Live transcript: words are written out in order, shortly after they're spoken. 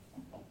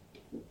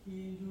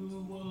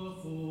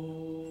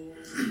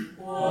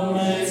我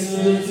每次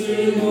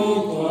举目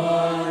观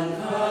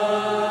看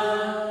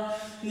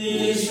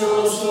你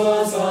手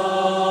所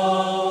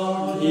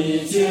造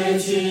一切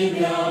奇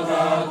妙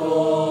大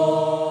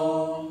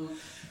功，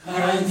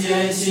看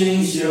见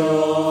星宿，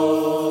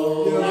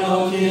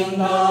又听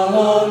到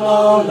隆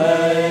隆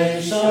雷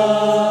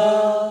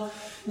声，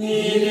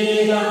你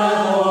的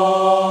大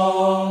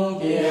功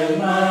遍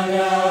满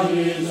了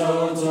宇宙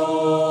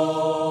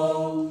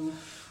中，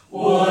我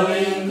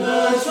灵歌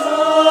唱，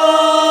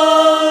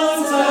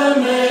赞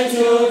美救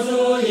主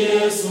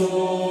耶稣，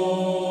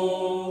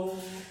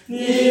你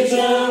真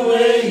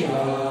伟大，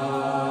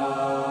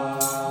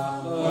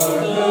何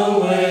等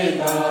伟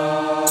大！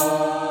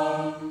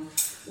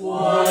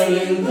我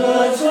灵歌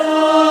唱，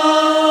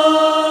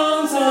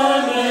赞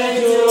美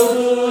救主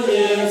耶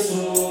稣，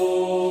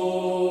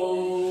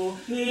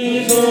你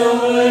真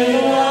伟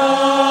大，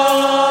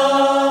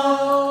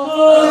何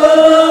等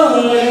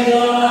伟大！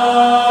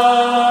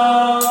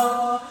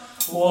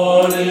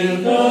我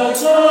灵歌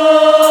唱，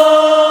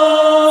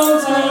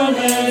赞美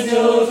救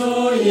主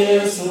耶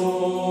稣，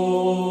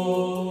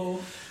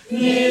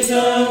你真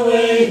伟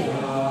大，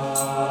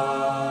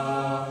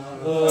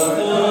何等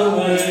伟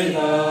大！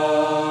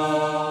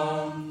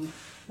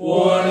我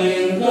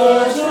灵歌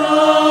唱，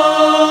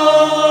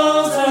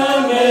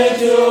赞美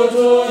救主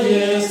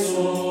耶稣，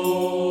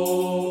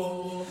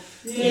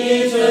你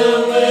真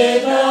伟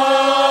大，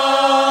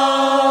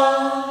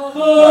何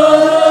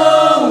等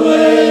伟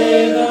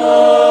大！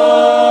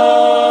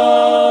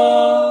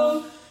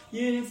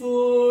因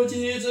父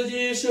及子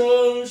及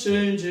圣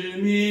神之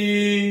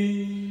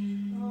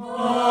名，阿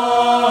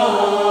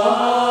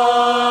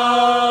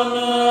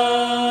门。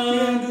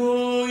愿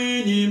主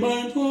与你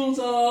们同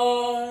在，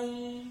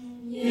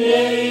也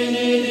与你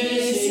的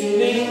心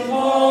灵同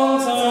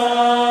在。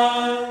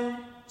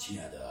亲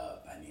爱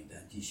的白名单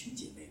弟兄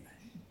姐妹们，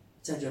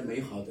在这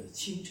美好的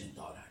清晨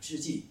到来之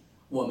际，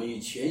我们与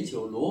全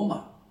球罗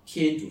马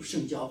天主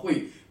圣教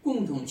会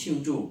共同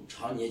庆祝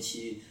常年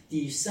期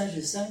第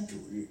33主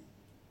日。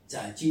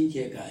在今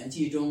天感恩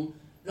祭中，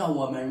让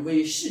我们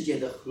为世界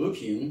的和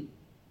平、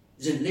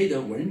人类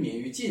的文明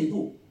与进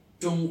步、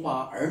中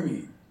华儿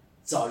女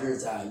早日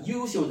在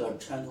优秀的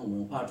传统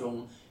文化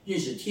中认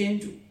识天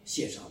主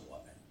献上我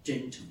们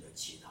真诚的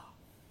祈祷，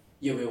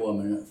也为我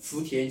们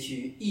福田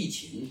区疫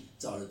情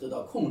早日得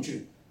到控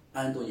制，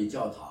安东尼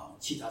教堂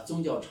其他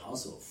宗教场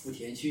所福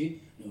田区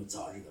能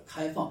早日的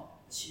开放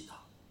祈祷。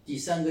第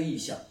三个意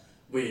向，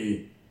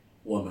为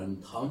我们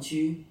堂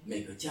区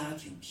每个家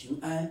庭平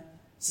安，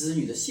子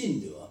女的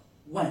信德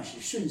万事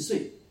顺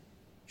遂，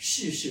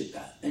事事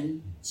感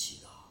恩祈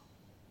祷。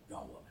让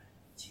我们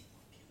静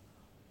默片刻。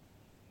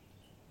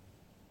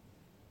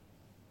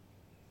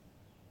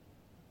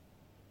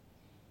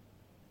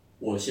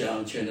我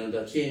向全能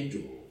的天主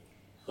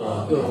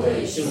和各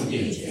位兄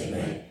弟姐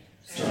妹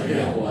承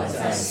认我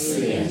在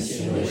思言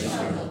行为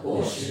上的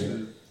过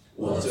失，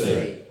我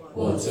罪，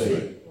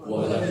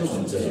我的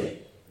重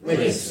罪。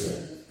为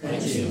此，恳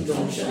请终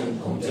身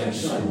童真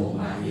圣母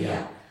玛利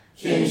亚、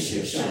天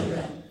使圣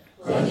人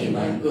和你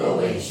们各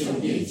位兄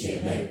弟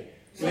姐妹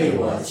为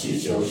我祈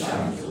求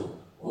上主，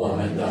我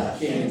们的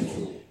天主。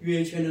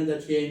愿全能的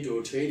天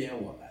主垂怜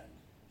我们，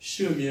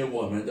赦免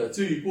我们的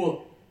罪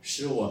过，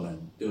使我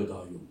们得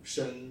到永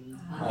生。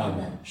阿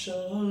门。上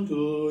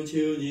主，求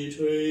你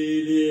垂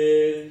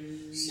怜。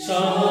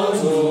上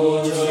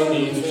主，求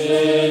你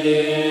垂怜。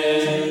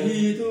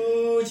基督，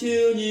求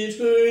你垂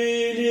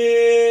怜。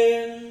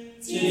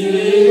基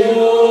督，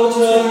求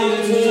你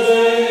垂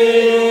怜。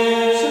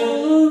上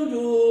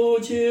主，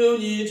求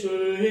你垂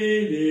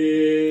怜。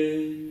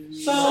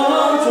上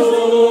主，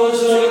求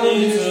你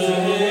垂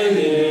怜。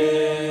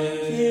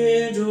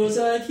天主在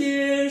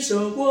天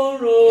受光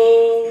荣，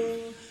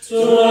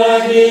主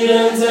爱的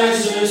人在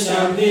世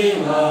享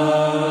平安。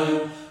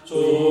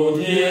主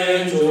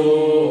天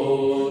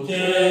主，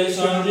天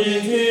上的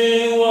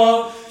君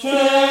王，全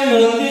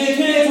能的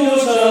天主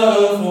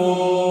圣父，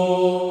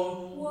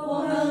我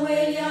们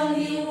为亮你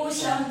无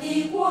上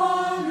的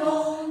光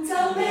荣，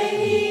赞美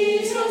你，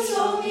承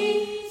受你，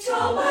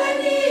朝拜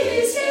你，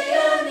信仰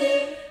你，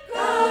感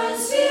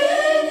谢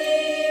你。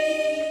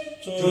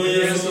主耶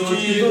稣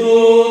基督，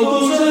独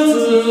生子。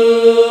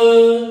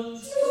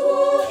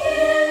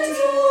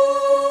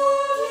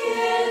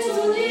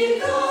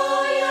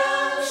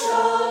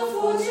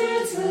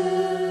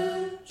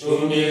主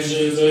免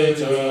是罪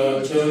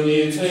者，求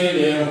你垂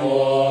怜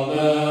我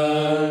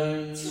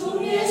们。主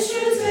免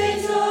是罪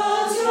者，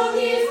求你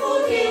俯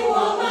听我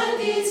们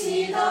的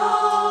祈祷。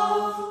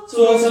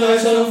作财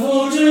圣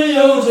父之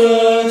佑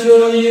者，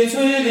求你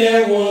垂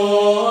怜我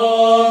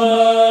们。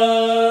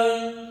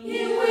因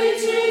为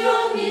只有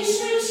你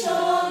是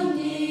上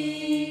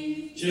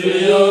帝，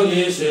只有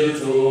你是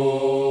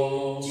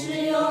主，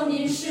只有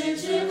你是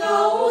至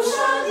高无上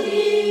的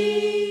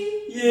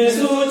耶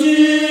稣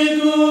基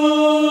督，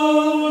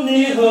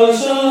你和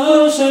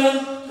圣神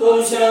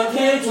共享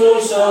天主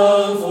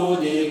圣父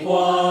的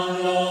光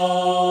荣。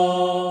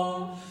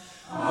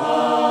阿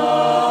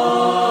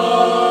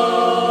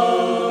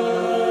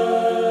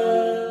门。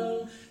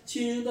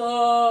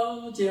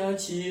家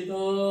祈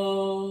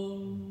祷。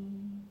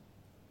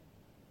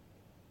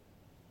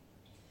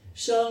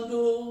上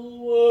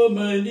主，我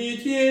们的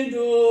天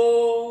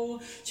主，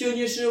求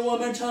你使我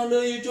们常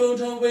乐意忠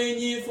诚为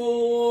你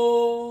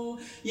服务，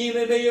因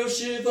为没有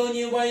侍奉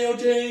你万有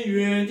真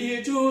愿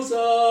的主宰，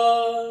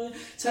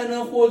才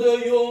能获得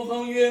永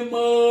恒圆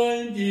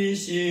满的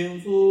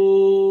幸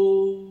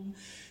福。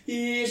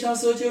以上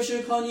所求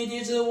是靠你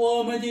的子，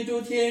我们的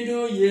主天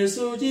主耶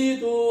稣基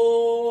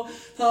督，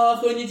他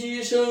和你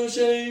既生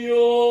生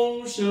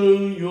永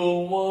生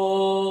永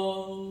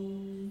王。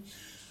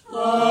阿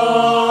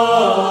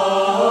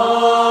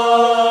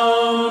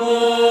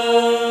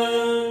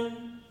门。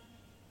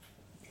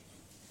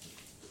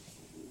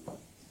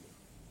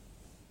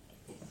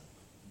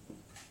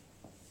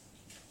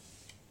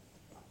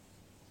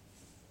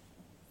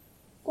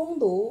恭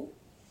读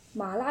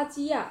玛拉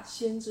基亚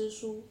先知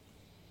书。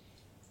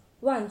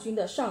万军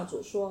的上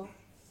主说：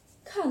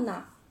看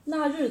哪，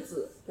那日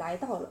子来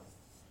到了，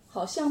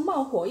好像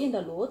冒火焰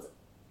的炉子，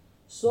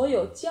所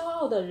有骄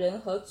傲的人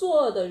和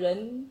作恶的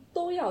人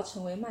都要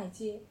成为麦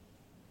秸。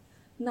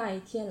那一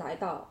天来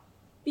到，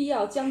必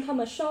要将他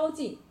们烧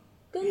尽，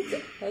根子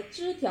和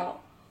枝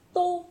条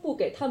都不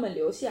给他们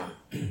留下。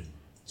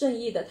正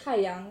义的太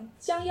阳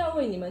将要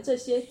为你们这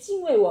些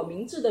敬畏我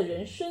名字的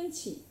人升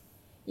起，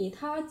以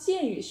它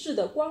箭羽似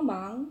的光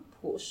芒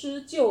普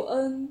施救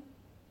恩。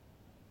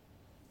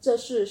这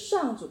是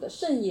上主的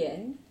圣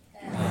言。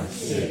感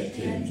谢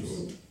天主。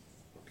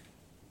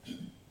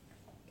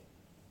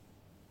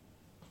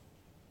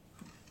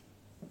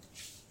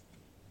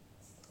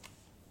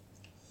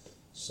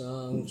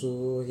上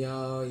主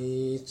要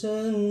以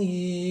正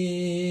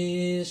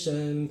义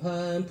审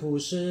判普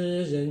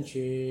世人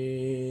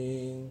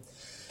群，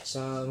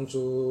上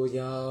主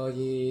要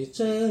以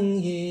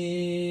正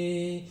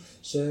义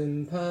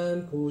审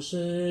判普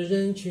世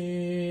人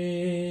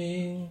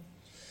群，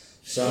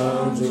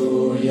上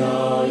主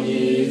要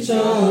以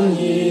正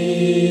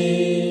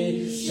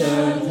义审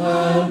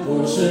判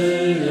普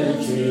世人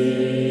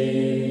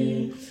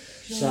群，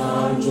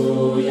上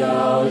主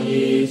要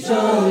以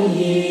正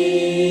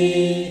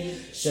义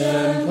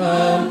审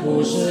判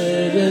普世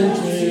人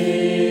群。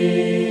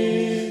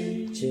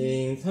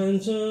请弹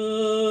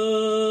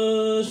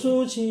着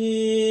竖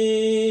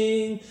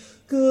琴，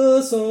歌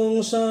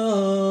颂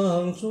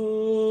上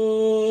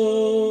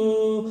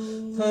主，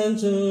弹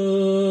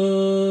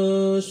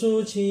着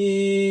竖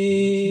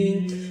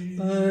琴，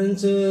伴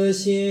着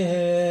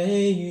弦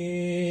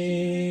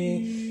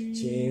韵，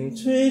请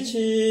吹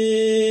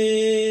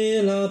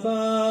起喇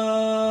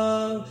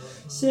叭，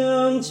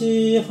响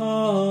起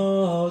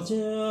号角，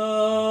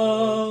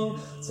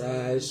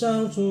在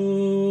上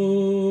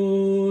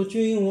主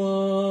君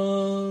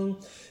王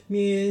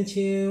面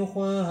前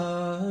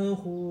欢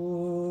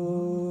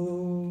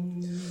呼。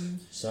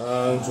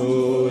上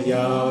主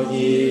要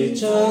以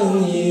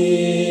正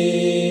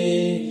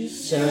义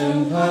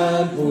审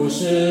判普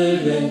世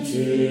人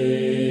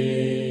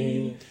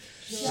群，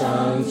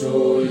上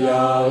主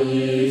要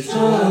以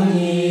正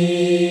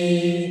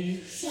义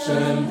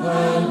审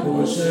判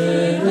普世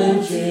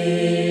人群。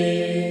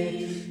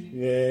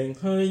愿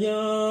海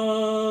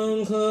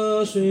洋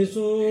和水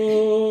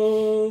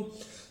族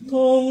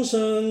同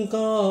声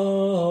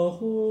高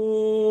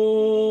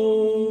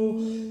呼，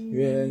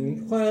愿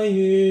寰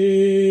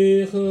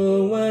宇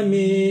和万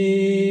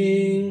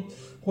民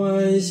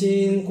欢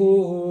欣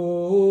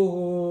鼓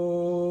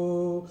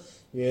舞，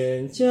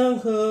愿江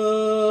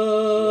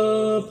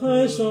河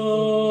拍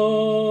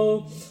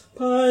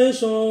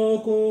手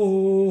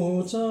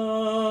鼓掌，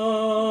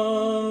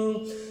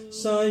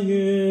山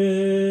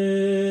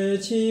岳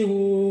起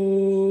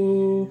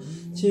舞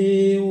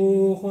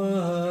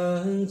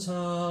欢唱。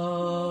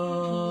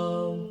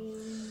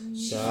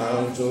上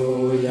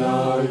主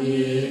要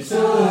以正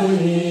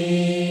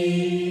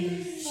义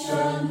审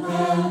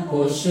判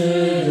普世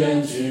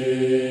人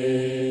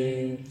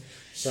群，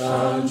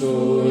上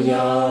主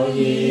要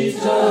以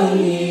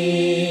正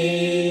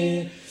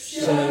义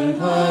审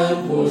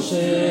判普世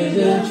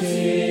人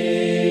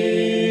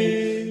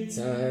群。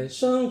在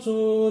上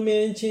主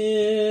面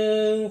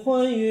前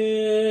欢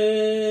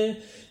跃，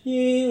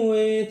因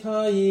为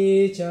他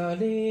已驾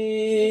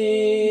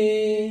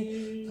临，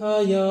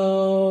他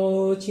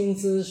要亲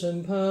自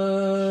审判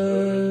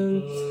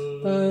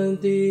大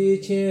地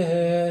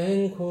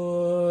乾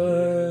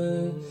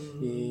坤，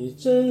以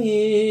正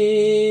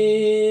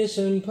义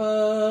审判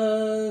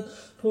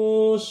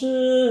普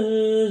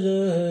世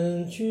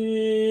人群，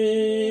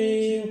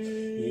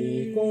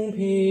以公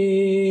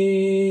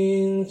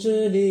平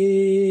治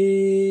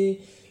理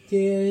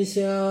天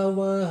下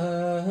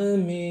万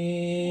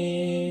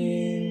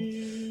民。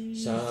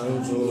上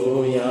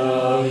主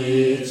要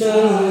以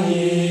正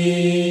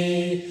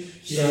义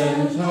审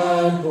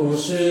判普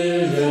世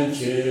人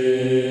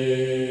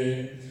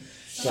群，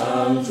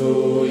上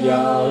主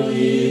要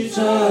以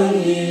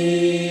正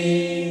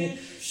义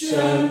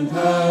审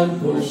判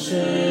普世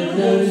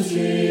人群。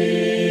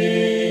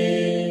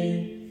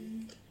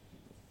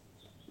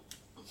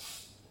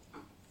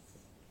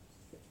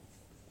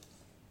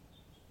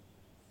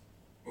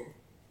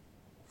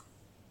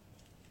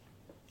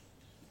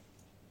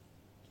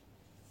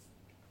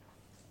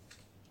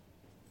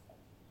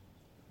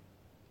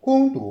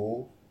恭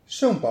读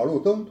圣保禄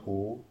宗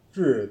徒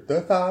致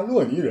得撒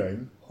洛尼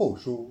人后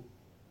书。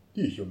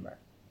弟兄们，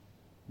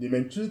你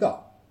们知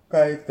道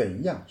该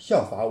怎样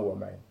效法我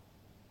们，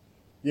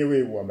因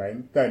为我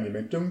们在你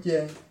们中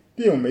间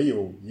并没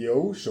有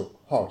游手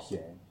好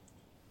闲，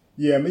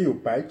也没有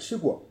白吃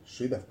过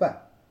谁的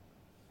饭，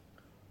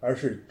而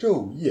是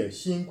昼夜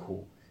辛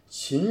苦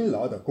勤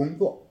劳的工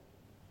作，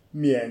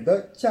免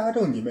得加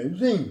重你们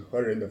任何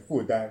人的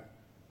负担。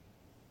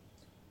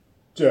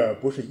这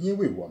不是因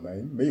为我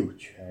们没有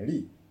权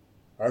利，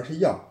而是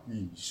要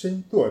以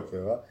身作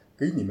则，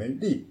给你们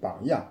立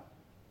榜样，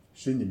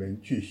使你们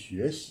去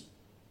学习。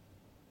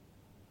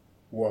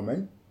我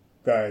们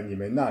在你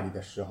们那里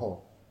的时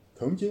候，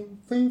曾经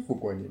吩咐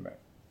过你们，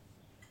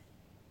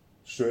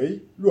谁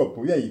若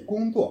不愿意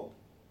工作，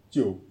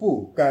就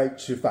不该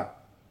吃饭。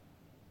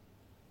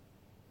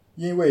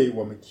因为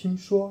我们听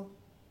说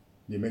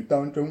你们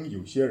当中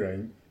有些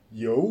人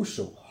游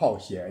手好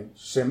闲，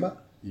什么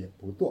也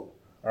不做，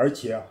而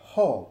且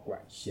好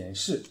管闲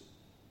事。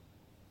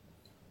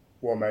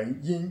我们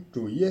因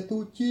主耶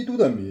稣基督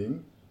的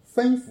名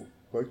吩咐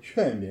和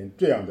劝勉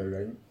这样的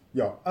人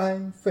要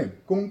安分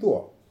工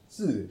作，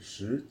自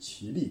食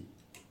其力。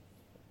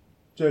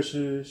这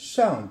是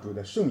上主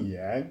的圣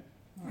言。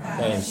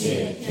感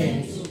谢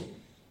天主。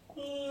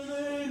哈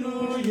利路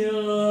亚，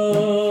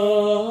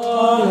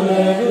哈利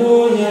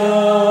路亚，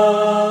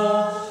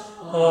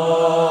哈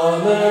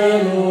利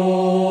路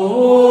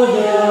亚，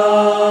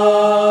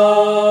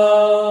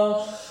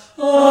哈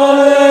利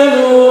路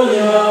亚，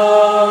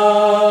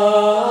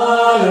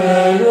哈利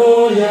路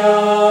亚，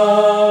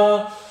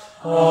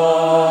哈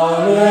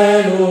利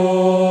路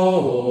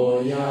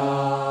亚，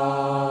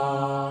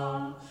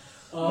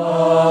哈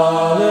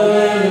利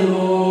路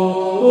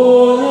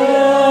亚。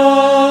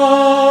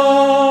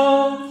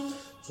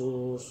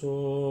主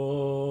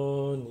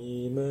说，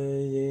你们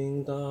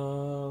应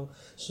当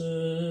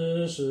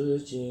时时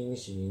警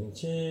醒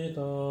祈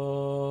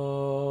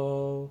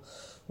祷，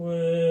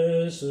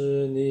为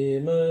使你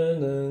们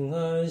能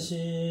安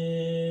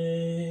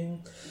心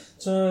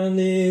站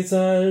立在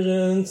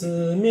人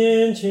子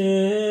面前。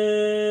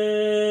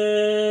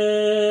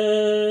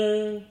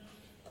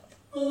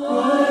哈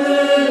利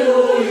路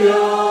亚，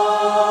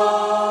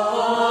哈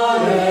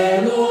利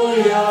路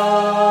亚，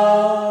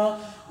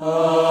哈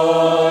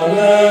利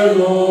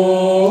路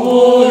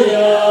亚，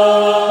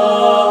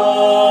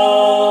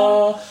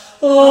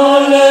哈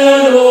利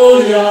路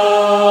亚，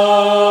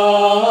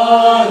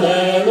哈利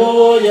路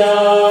亚，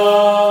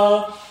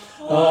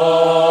哈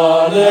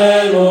利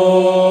路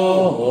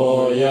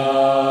亚，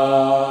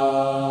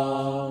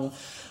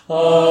哈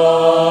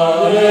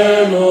利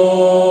路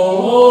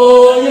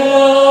亚。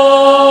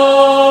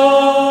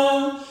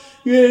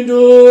愿主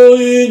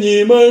与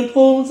你们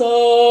同在，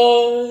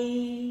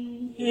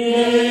与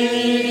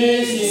你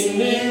的心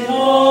灵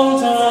同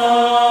在。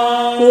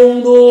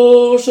恭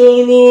读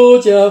圣路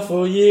加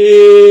福音。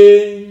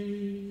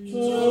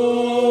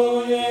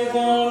主愿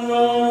光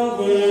荣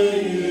归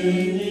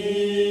于你。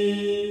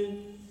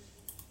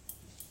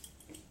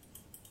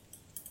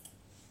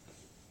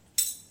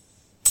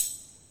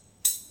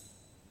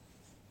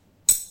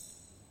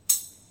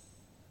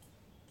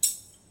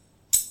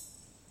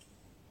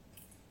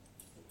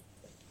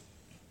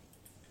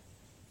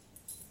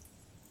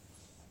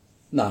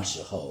那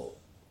时候，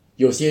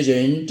有些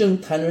人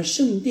正谈论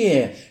圣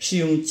殿是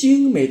用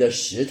精美的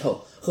石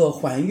头和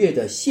环悦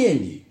的献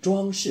礼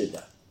装饰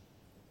的。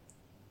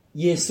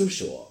耶稣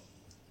说，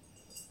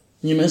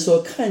你们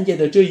所看见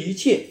的这一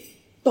切，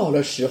到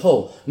了时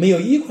候，没有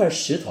一块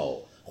石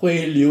头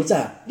会留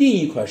在另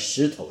一块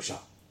石头上，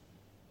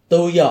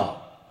都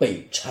要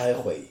被拆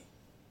毁。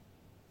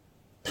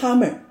他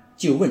们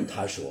就问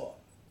他说，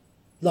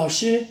老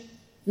师，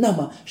那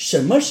么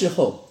什么时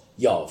候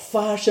要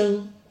发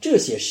生这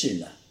些事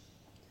呢？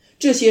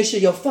这些事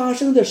要发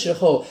生的时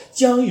候，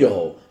将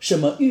有什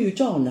么预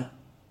兆呢？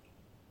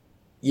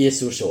耶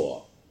稣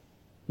说，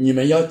你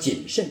们要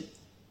谨慎，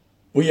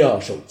不要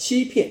受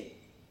欺骗，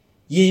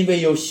因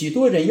为有许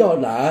多人要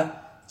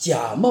来，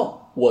假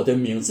冒我的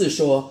名字，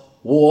说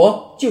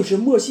我就是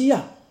默西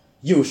亚，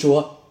又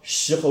说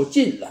时候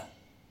近了。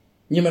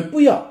你们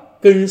不要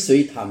跟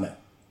随他们。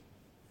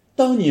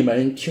当你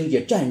们听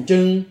见战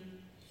争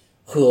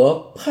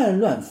和叛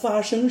乱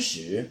发生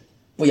时，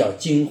不要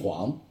惊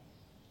惶，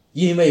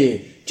因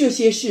为这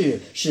些事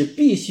是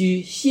必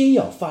须先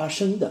要发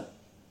生的，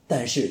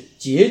但是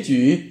结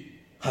局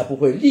还不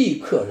会立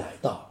刻来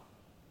到。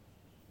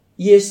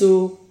耶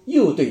稣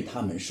又对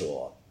他们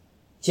说，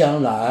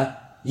将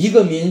来一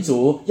个民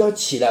族要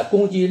起来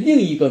攻击另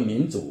一个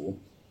民族，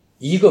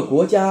一个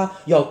国家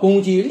要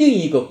攻击另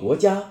一个国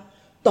家，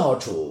到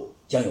处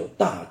将有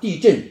大地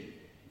震、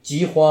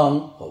饥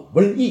荒和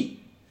瘟疫，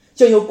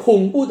将有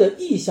恐怖的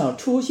异象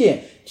出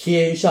现，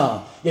天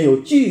上要有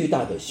巨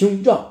大的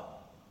凶兆。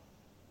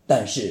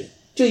但是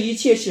这一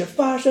切事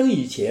发生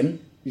以前，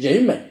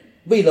人们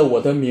为了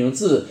我的名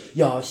字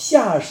要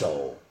下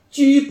手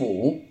拘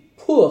捕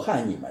迫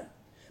害你们，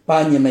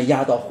把你们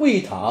押到会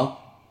堂，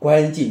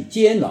关进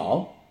监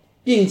牢，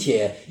并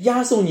且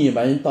押送你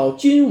们到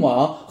君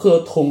王和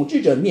统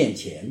治者面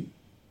前。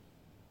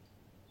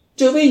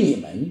这为你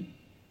们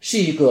是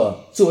一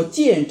个做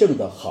见证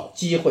的好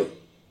机会，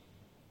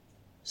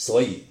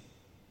所以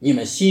你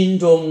们心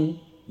中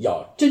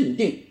要镇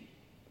定，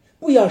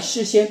不要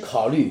事先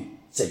考虑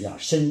怎样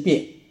申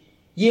辩，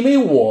因为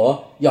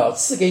我要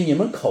赐给你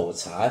们口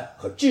才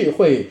和智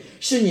慧，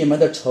是你们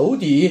的仇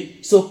敌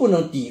所不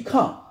能抵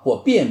抗或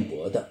辩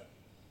驳的。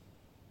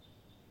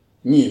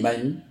你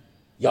们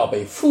要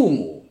被父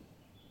母、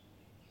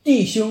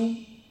弟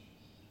兄、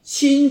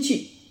亲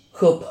戚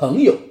和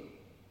朋友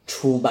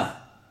出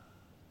卖，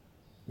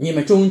你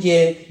们中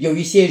间有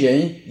一些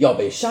人要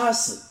被杀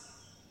死，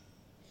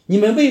你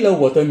们为了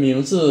我的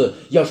名字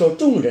要受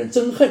众人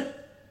憎恨，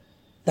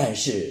但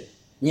是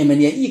你们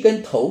连一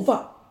根头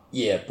发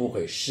也不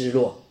会失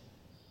落。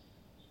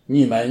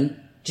你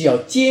们只要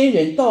坚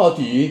忍到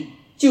底，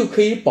就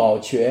可以保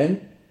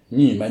全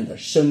你们的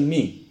生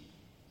命。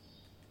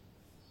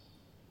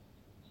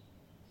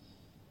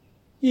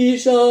以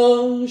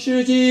上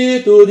是基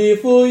督的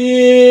福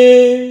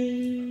音。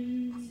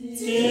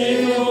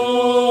基督，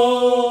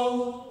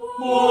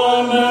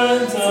我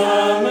们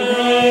赞美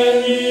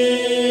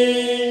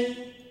你。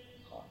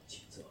好，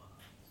请坐。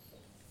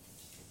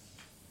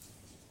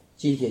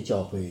今天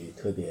教会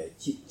特别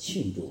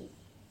庆祝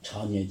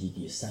常年期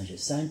第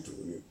33主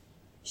日，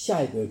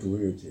下一个主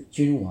日是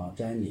君王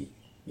瞻礼，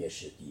也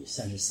是第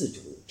34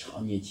主日，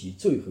常年期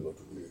最后一个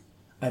主日。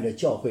按照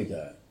教会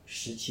的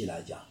时期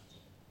来讲，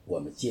我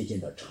们接近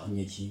到常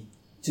年期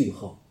最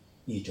后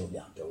1周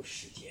2周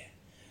时间。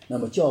那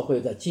么教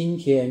会在今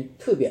天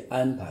特别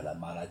安排了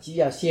马拉基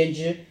亚先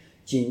知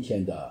今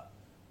天的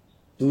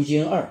读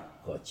经2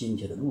和今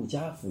天的路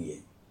加福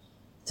音。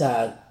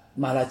在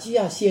马拉基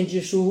亚先知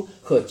书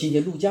和今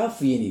天路加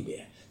福音里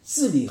边，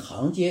字里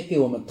行间给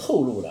我们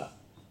透露了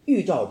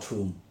预兆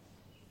出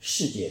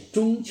世界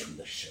终穷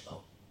的时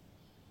候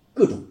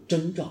各种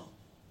征兆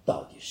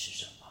到底是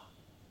什么。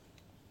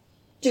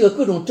这个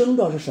各种征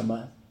兆是什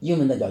么？英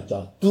文的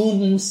叫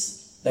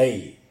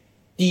Doomsday，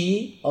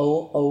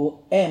 D-O-O-M-S-D-A-Y，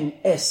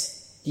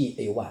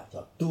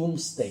 叫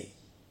Doomsday，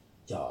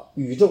 叫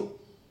宇宙，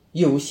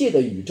有限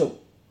的宇宙，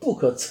不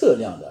可测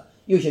量的，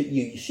有些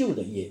宇宙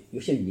的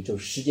有些宇宙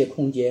世界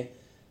空间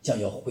将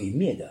要毁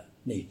灭的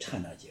那刹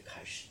那间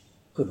开始，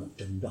各种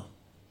征兆。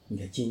你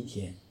看今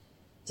天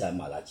在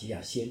马拉基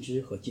亚先知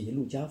和今天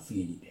路加福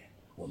音里边，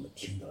我们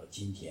听到了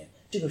今天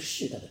这个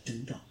世代的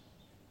征兆，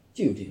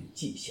就有这种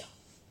迹象。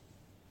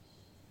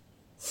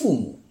父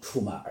母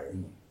出卖儿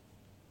女，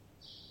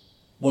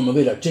我们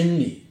为了真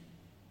理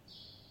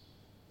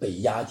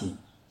被压进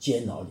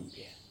监牢里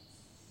边。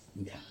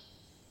你看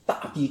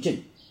大地震、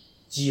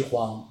饥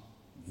荒、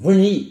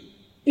瘟疫、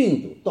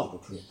病毒到处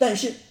出现，但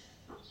是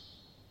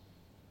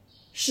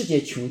世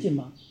界穷尽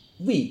吗？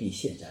未必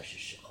现在是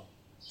时候。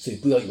所以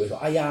不要以为说，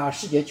哎呀，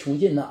世界穷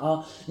尽了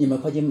啊，你们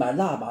快去买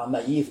蜡吧，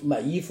买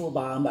衣服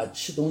吧，买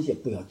吃东西，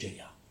不要这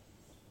样。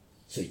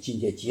所以今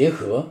天结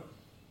合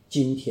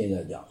今天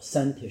的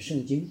3篇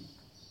圣经，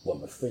我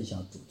们分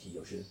享主题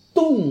就是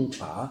洞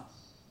察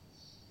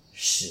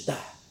时代，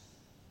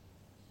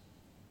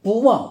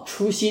不忘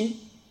初心，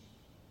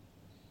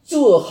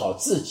做好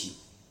自己，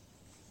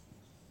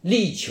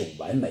力求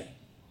完美，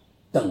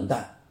等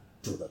待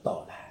主的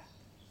到来。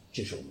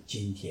这是我们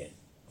今天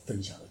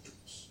分享的主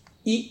题。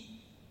1，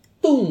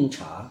洞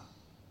察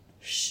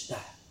时代。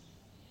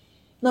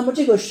那么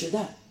这个时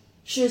代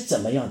是怎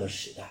么样的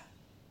时代？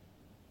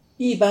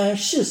一般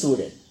世俗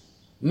人，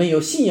没有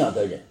信仰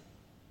的人，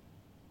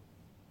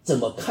怎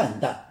么看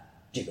待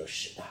这个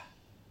时代？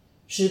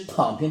是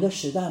躺平的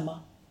时代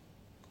吗？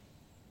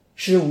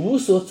是无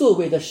所作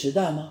为的时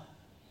代吗？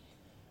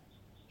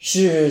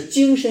是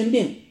精神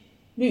病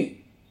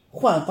率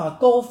焕发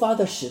高发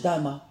的时代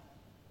吗？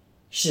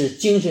是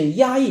精神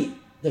压抑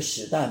的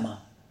时代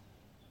吗？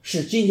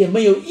是今天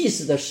没有意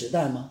思的时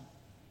代吗？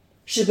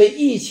是被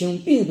疫情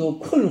病毒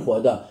困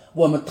惑的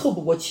我们透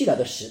不过气来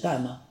的时代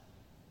吗？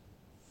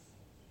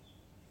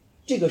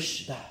这个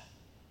时代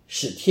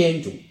是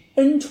天主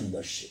恩宠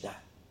的时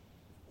代，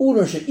无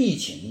论是疫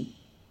情，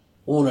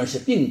无论是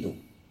病毒，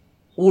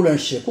无论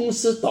是公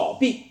司倒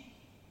闭，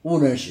无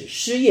论是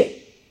失业，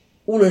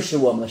无论是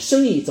我们的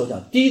生意走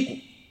向低谷，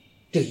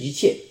这一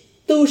切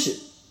都是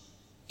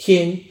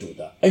天主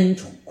的恩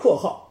宠，括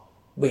号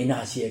为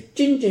那些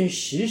真真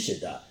实实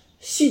的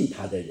信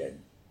他的人、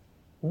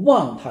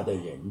望他的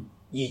人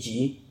以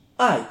及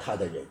爱他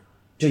的人，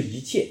这一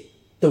切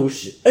都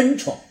是恩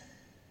宠，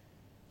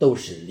都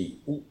是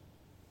礼物。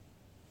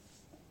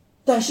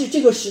但是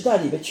这个时代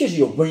里面确实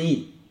有瘟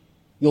疫，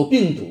有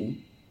病毒，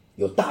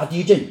有大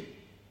地震，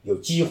有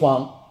饥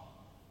荒，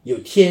有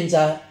天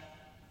灾，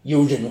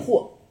有人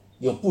祸，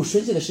有不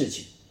顺遂的事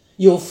情，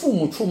有父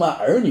母出卖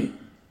儿女，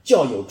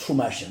教友出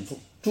卖神父，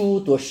诸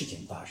多事情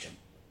发生。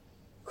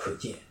可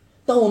见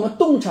当我们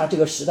洞察这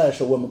个时代的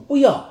时候，我们不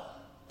要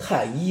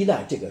太依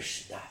赖这个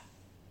时代，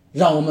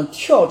让我们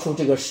跳出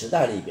这个时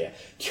代里边，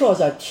跳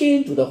在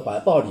天主的怀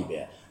抱里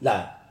边，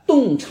来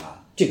洞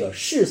察这个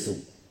世俗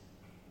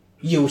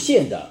有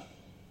限的、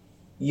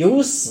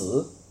有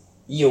死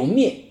有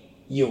面、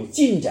有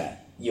进展、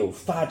有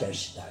发展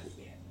时代里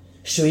边，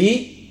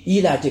谁依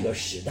赖这个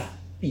时代，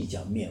必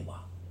将灭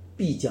亡，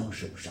必将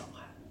受伤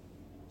害。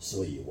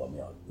所以我们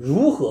要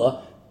如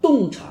何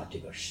洞察这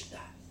个时代？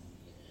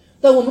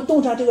但我们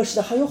洞察这个时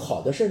代还有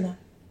好的事呢。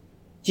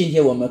今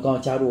天我们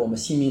刚加入我们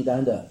新名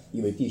单的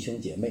一位弟兄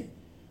姐妹，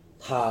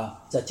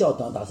他在教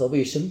堂打扫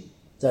卫生，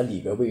在里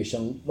边卫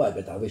生外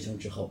边打卫生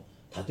之后，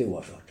他对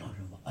我说，张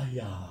师傅，哎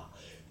呀，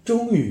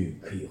终于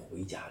可以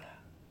回家了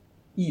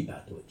，100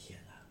多天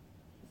了。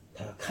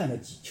他看了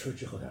几圈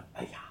之后，他说，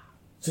哎呀，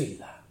醉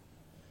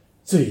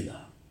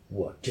了，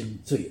我真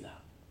醉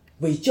了。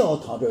为教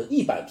堂这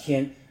100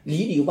天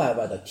里里外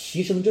外的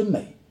提升真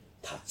美，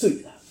他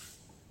醉了。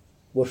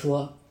我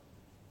说，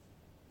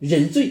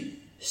人醉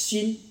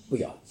心不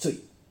要醉。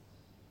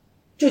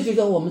这就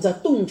让我们在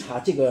洞察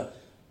这个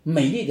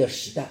美丽的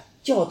时代，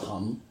教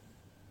堂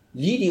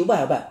里里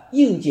外外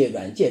硬件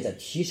软件在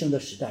提升的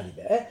时代里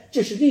边，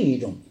这是另一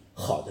种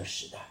好的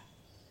时代。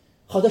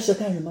好的时代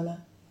干什么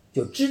呢？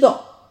就知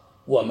道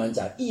我们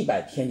在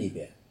100天里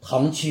边，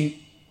堂区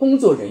工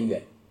作人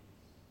员，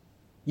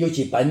尤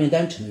其白名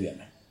单成员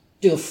们，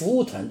这个服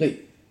务团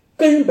队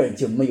根本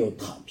就没有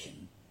躺平，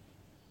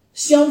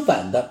相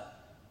反的，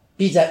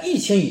比在疫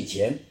情以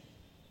前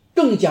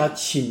更加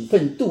勤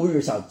奋度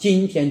日，像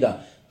今天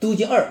的督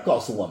经2告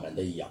诉我们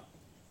的一样，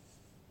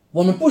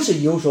我们不是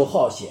游手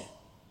好闲，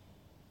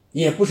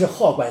也不是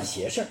好管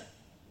闲事，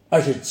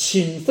而是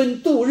勤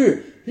奋度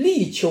日，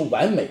力求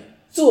完美，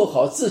做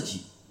好自己，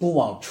不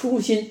忘初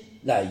心，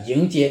来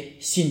迎接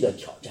新的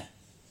挑战。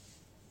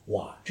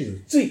哇，这就是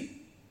罪。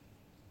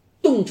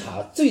洞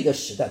察罪的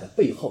时代的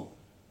背后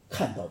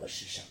看到的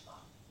是什么？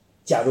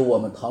假如我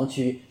们堂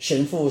区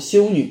神父、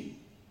修女、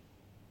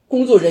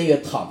工作人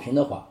员躺平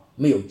的话，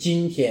没有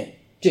今天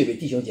这位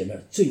弟兄姐妹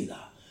醉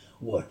了，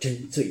我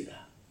真醉了。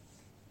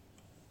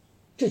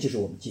这就是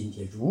我们今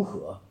天如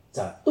何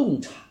在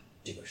洞察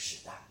这个时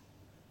代。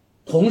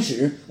同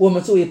时，我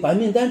们作为白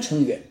名单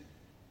成员，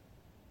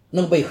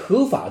能被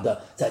合法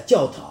的在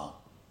教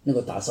堂能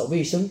够打扫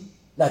卫生，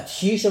来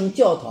提升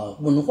教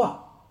堂文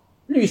化、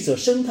绿色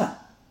生态、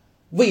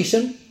卫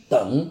生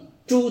等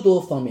诸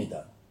多方面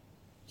的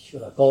提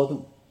高高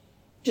度，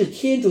这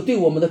天主对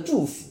我们的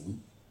祝福。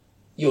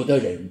有的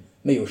人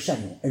没有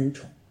善用恩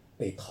宠，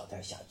被淘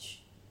汰下去，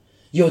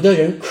有的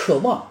人渴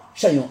望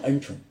善用恩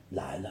宠，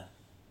来了。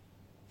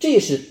这也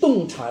是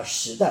洞察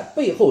时代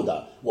背后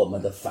的我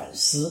们的反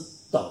思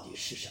到底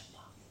是什么。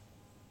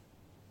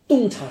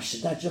洞察时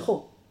代之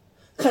后，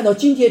看到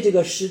今天这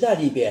个时代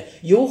里边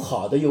有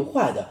好的有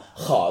坏的，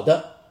好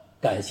的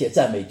感谢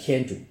赞美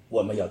天主，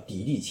我们要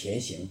砥砺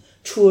前行，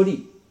踔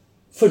厉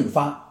奋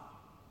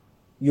发，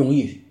勇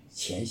于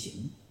前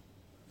行。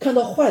看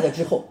到坏的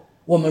之后，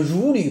我们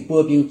如履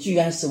薄冰，居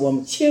安思危，我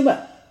们千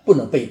万不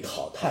能被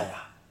淘汰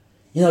啊！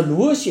你要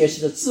螺旋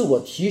式的自我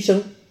提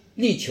升，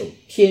力求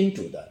天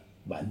主的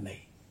完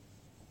美。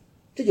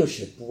这就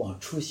是不忘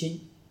初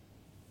心，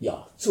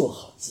要做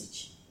好自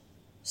己。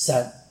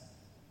3，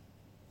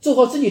做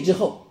好自己之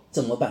后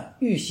怎么办？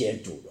欲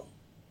显主荣，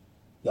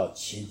要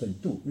勤奋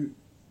度日。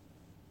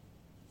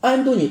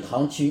安东尼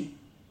堂区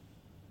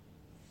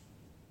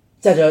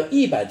在这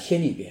100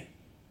天里边，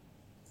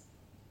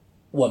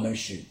我们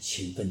是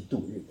勤奋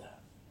度日的，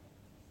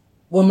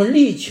我们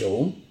力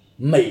求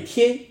每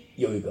天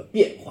有一个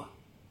变化。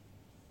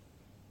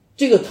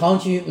这个堂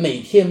区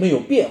每天没有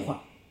变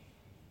化，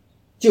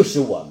就是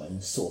我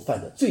们所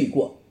犯的罪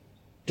过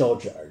招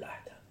致而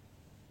来的。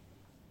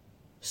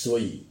所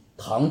以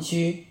堂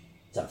区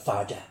在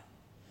发展，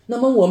那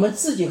么我们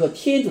自己和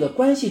天主的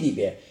关系里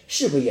边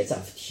是不是也在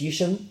提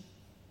升，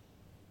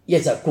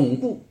也在巩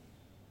固，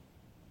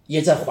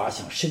也在滑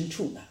向深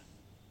处呢？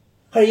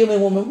还是因为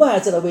我们外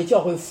在的为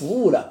教会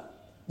服务了，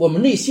我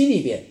们内心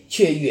里边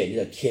却远离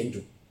了天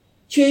主，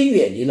却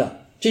远离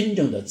了真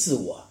正的自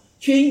我，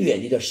却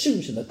远离了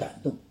圣神的感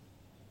动。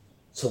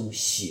从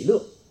喜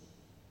乐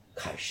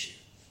开始，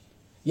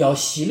要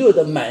喜乐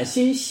的，满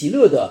心喜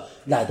乐的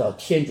来到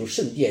天主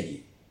圣殿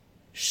里，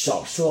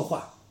少说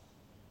话，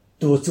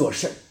多做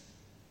事，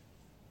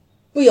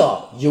不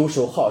要游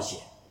手好闲，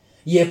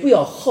也不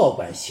要好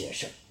管闲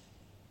事。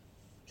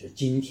这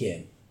今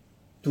天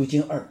读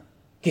经2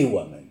给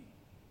我们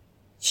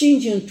清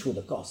清楚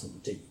地告诉我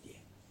们这一点。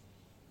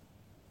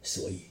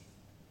所以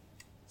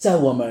在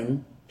我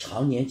们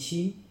常年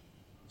期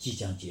即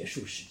将结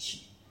束时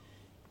期，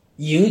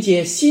迎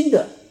接新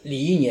的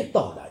礼仪年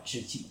到来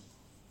之际，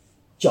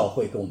教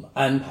会给我们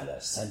安排了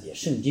3点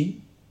圣经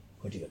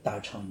和这个大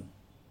唱呢，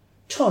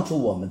唱出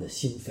我们的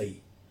心扉，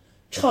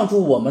唱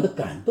出我们的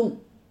感动，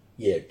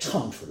也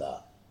唱出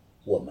了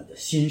我们的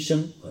心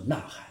声和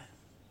呐喊，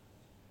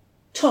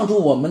唱出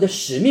我们的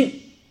使命，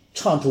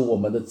唱出我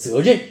们的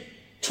责任，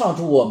唱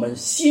出我们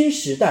新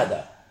时代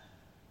的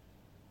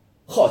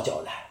号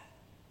角来。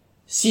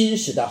新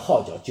时代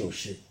号角就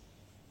是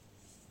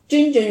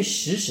真真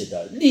实实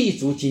的立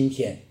足今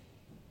天，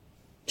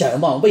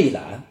展望未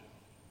来，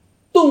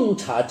洞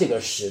察这个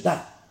时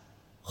代，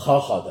好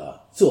好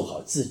的做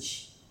好自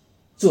己，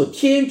做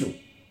天主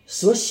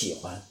所喜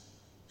欢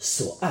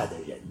所爱的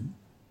人。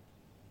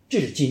这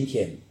是今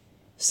天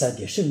3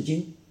节圣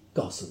经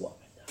告诉我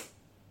们的。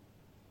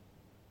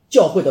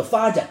教会的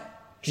发展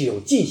只有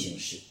进行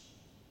式，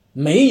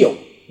没有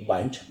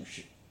完成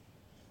式；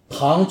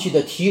堂区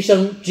的提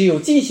升只有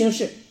进行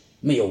式，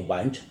没有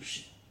完成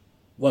式。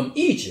我们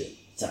一直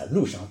在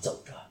路上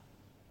走着，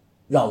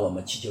让我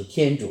们祈求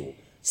天主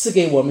赐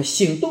给我们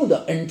行动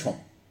的恩宠，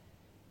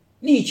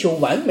力求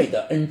完美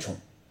的恩宠，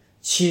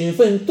勤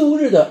奋度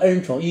日的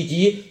恩宠，以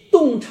及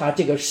洞察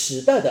这个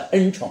时代的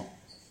恩宠，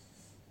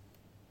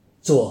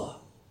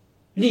做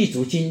立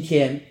足今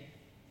天，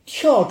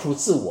跳出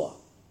自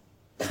我，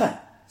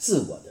看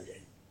自我的人。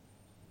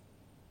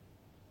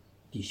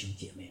弟兄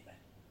姐妹们，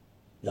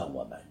让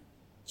我们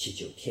祈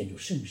求天主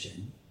圣神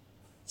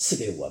赐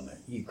给我们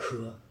一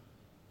颗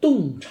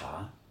洞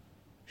察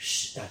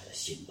时代的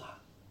心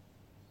吧。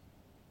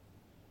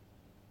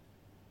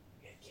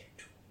愿天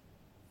主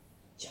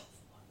降福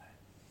我们。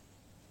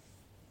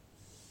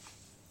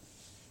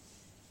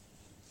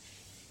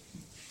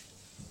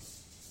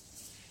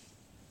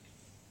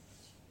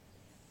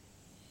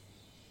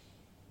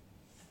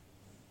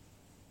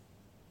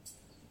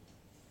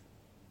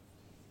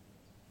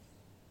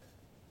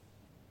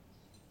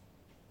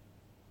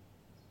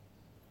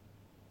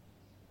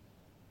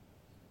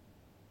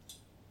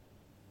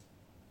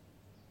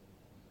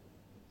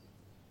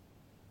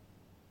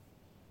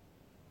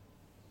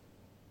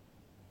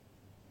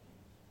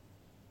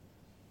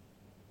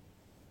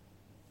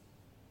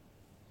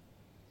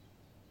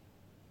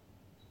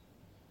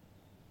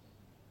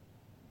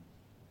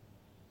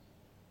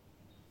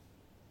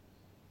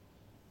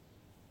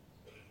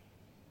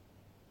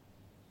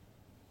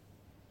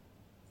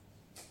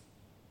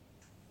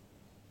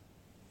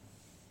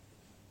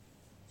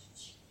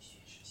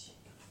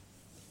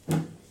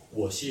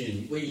我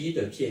信唯一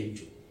的天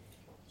主，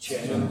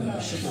全能的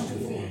上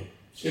主，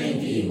天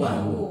地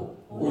万物，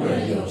无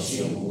人有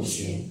形无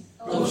形，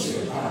都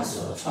是他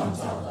所创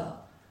造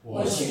的。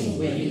我信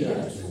唯一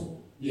的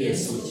主，耶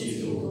稣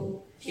基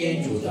督，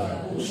天主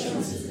的独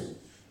生子。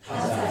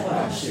他在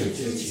万事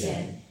之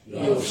前，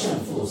由圣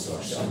父所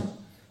生。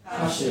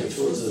他是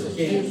出自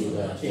天主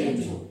的天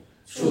主，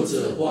出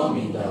自光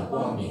明的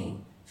光明，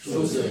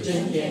出自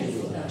真天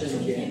主的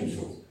真天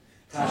主。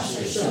他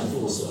是圣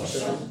父所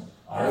生，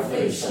而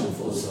非圣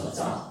父所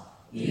造，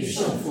与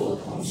圣父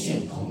同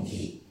性同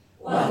体，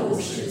万物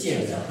是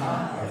借着他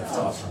而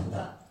造成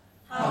的。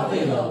他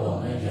为了我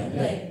们人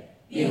类，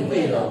并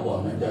为了我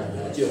们的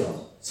得救，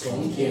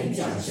从天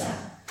降下。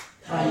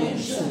他因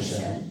圣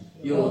神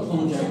由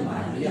童真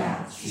玛利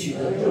亚取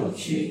得肉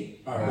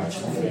躯而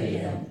成为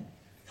人。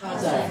他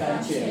在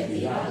干却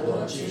比拉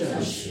多之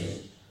政时，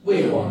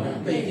为我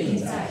们被钉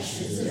在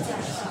十字架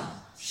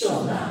上，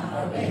受难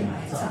而被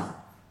埋葬。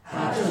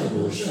他正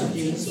如圣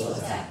经所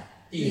载，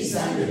第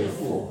3日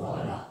复活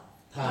了。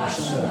他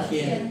升了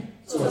天，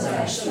坐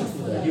在圣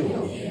父的右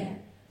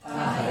边。他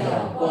还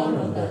要光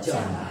荣的降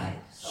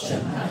来，审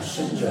判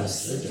生者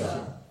死者。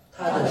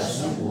他的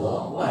神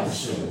国万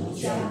事无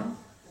疆。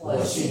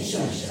我信圣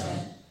神，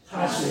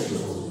他是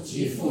主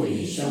及赋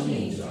予生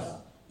命者，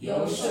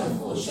由圣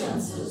父圣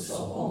子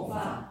所供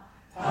发。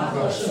他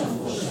和圣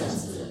父圣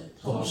子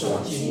同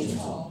受尊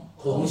崇，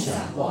同享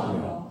光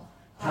荣。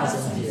他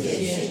曾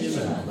借先知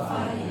们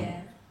发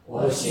言：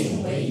我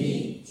信唯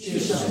一至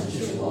圣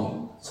至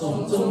公，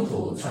从宗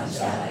徒传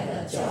下来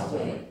的教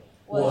会。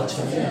我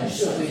承认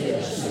赦罪的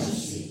圣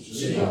洗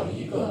只有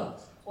一个。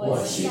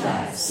我期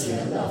待死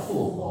人的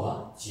复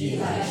活及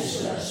来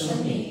世的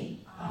生命。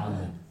阿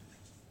门。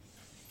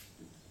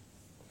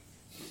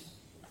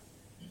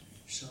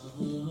上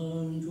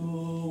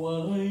主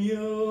万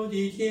有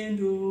的天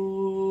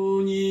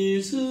主，你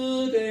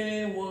赐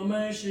给我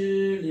们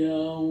食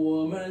粮，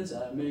我们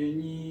赞美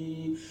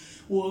你。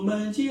我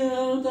们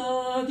将大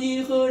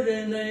地和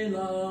人类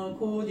劳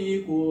苦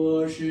的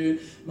果实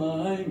麦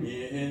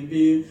面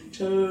饼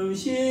呈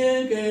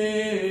献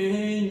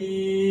给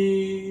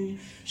你，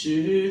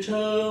是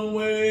成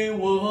为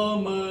我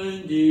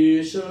们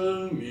的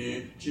生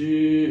命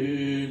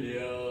之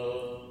粮。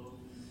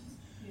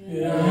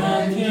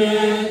愿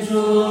天主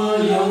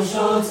永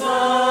受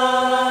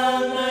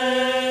赞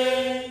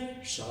美。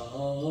上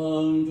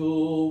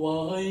主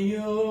万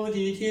有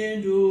的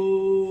天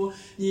主，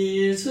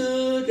你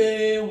赐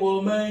给我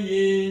们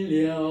饮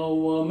料，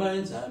我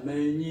们赞美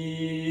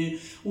你。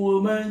我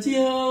们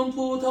将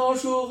葡萄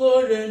树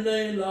和人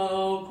类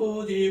劳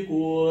苦的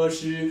果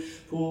实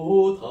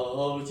葡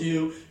萄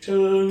酒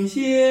呈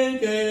献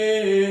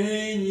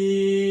给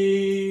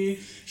你，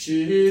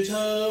是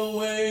成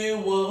为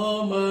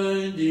我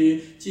们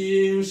的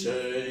精神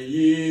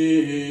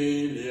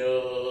饮料。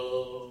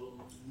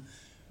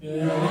愿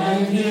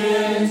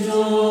天主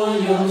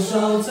永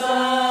受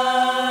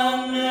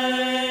赞美。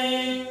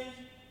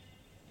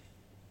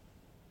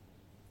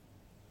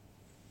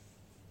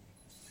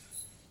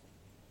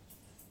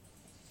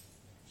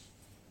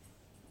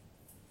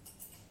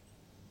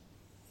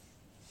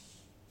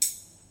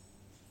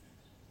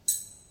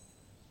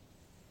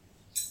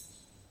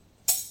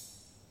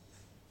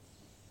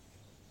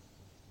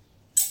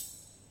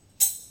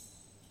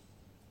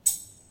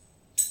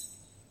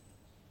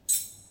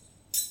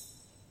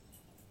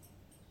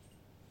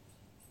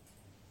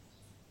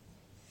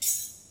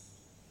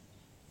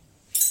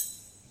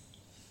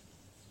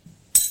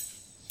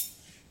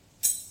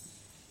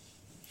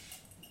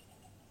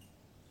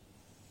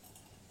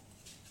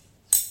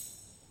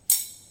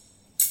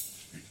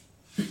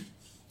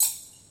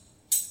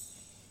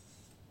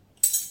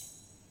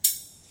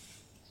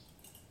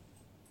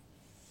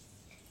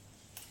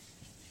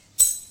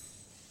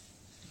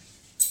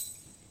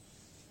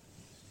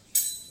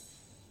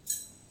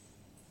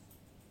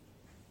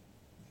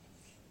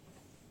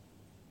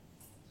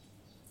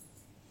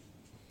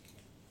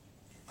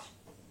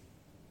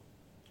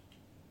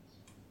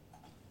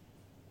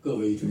各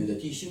位主内的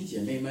弟兄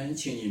姐妹们，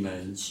请你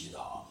们祈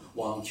祷，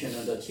望全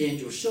能的天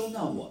主收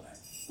纳我们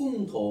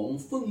共同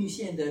奉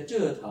献的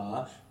这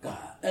塔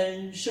感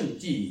恩圣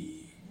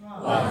祭。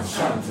望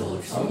上主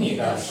从你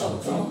的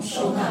手中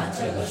收纳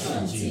这个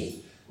圣祭，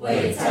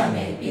为赞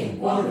美并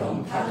光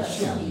荣他的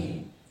圣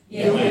名，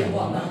也为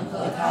我们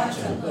和他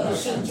整个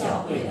圣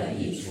教会的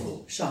益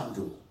处。上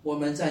主，我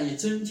们在你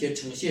真切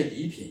呈现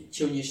礼品，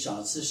求你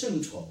赏赐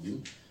圣宠，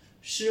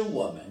使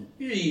我们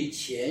日益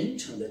虔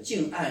诚地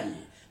敬爱你，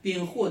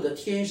并获得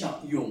天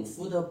上永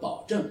福的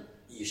保证。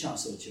以上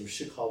所求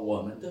是靠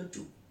我们的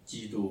主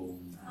基督。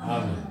阿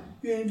门。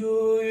愿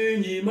主与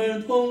你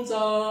们同在，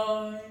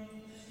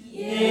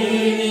与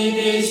你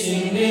的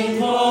心灵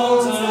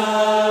同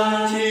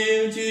在，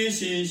请举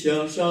心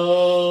向上，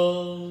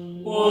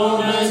我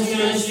们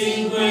全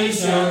心归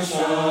向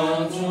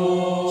上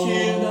主。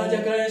请大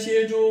家感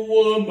谢主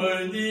我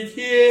们的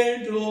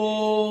天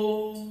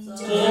主，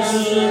这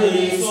是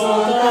理所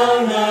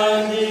当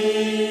然的。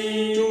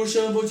主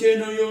圣父全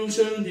能永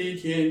生的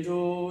天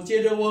主，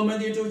借着我们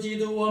的主基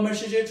督，我们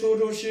时时处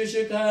处时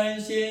时感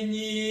谢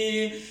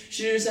你，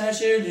实在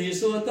是理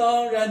所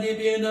当然的，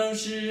便能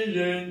使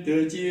人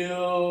得救。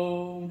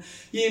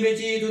因为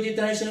基督的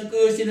诞生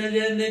革新了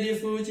人类的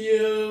腐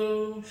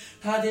朽，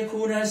他的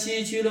苦难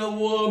洗去了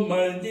我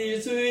们的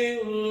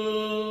罪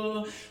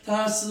恶，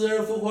他死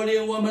而复活，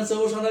令我们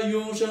走上了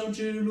永生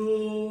之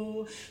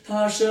路，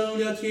他升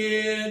了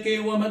天，给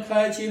我们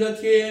开启了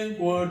天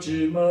国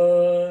之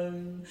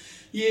门。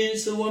因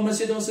此我们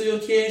随同所有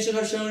天使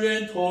和圣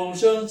人同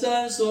声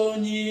赞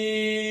颂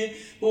你，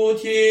不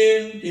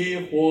停地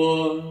欢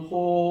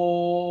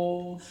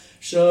呼，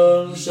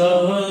圣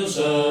圣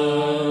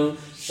圣，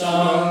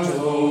上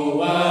主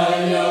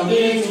万有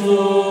的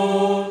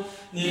主，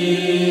你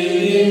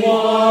的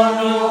光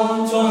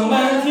荣充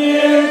满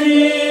天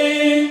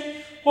地，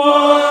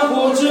欢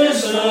呼之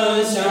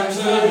声响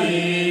彻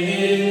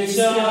云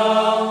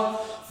霄，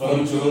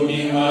奉主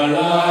名而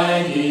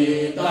来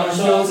的当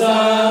受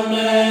赞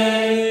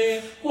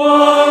美，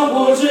欢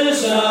呼之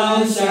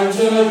声响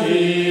彻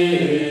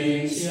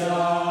云霄。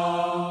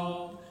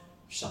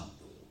上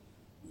主，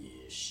你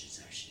实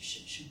在是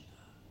神圣的，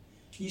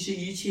你是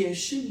一切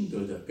圣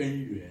德的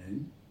根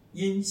源，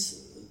因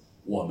此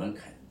我们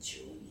恳求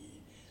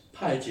你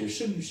派遣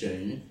圣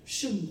神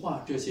圣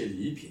化这些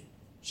礼品，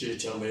使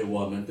成为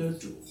我们的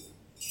主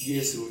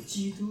耶稣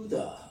基督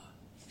的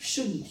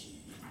圣体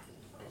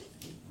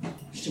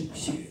圣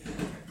血。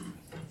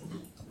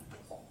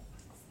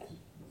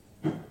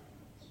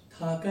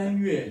他甘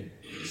愿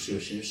舍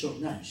身受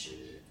难时，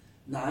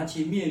拿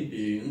起面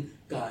饼，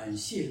感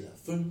谢了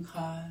分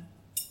开，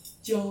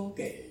交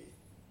给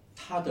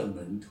他的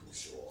门徒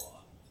说：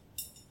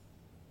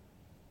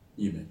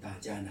你们大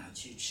家拿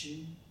去吃，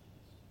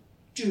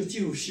这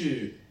就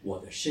是我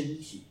的身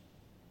体，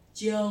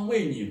将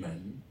为你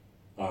们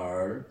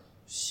而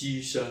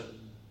牺牲。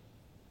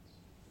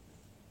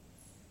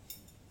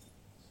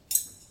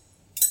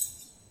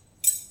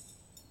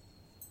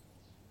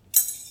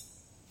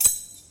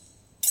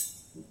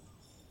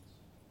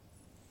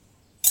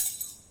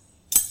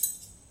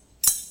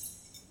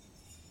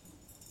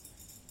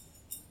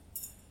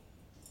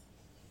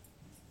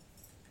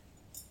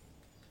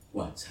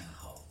晚餐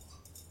后，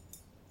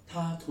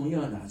他同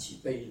样拿起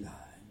杯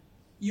来，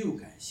又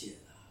感谢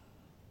了，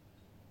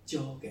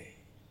交给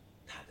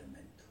他的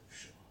门徒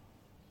说：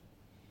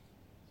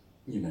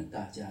你们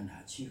大家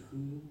拿去喝，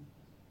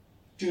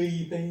这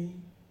一杯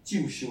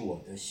就是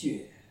我的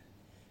血，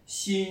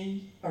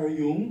新而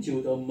永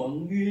久的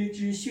盟约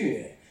之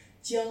血，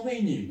将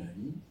为你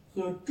们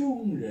和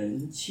众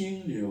人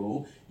清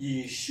流，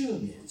以赦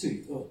免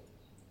罪恶。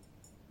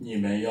你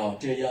们要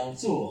这样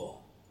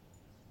做，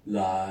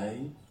来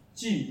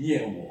纪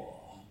念我。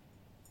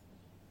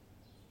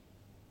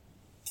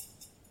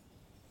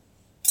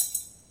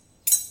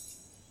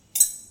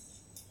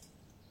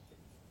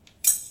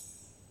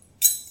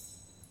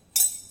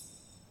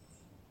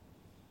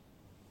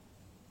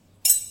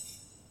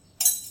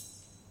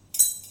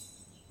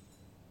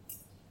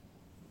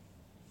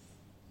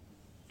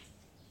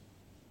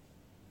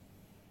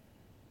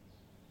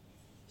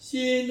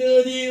新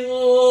得的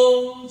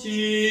恩景，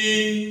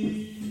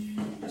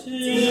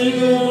基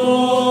督，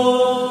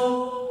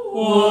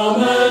我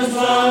们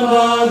传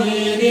报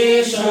你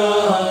的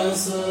生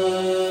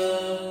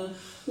死，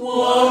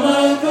我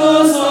们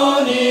歌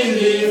颂你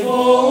的复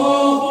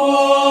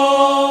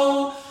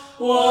活，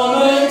我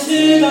们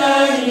期待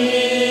你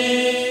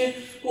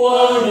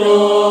光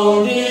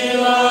荣的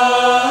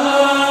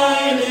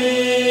来临。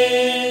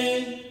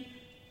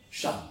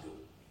上主，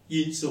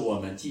因此我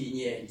们纪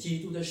念基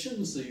督的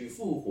圣死与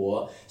复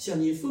活，向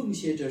你奉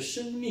献着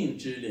生命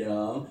之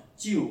粮、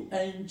救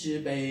恩之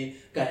杯，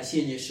感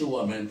谢你使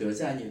我们得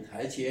在你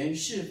台前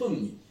侍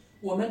奉你。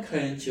我们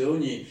恳求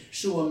你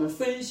使我们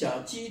分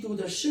享基督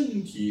的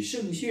圣体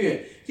圣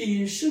血，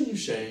并圣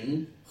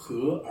神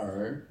合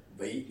而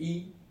为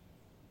一。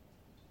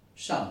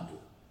上主，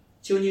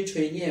求你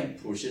垂念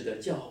普世的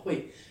教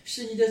会，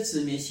使你的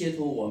子民协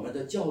同我们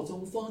的教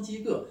宗方济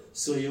各、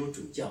所有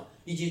主教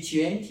以及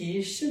全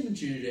体圣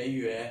职人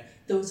员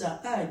都在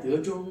爱德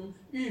中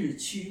日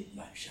趋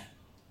完善。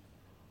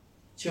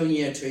求你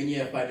也垂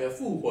念怀着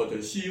复活的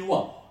希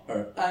望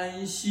而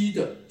安息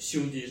的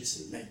兄弟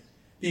姊妹，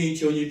并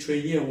求你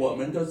垂念我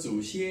们的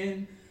祖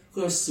先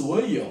和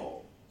所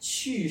有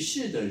去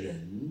世的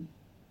人。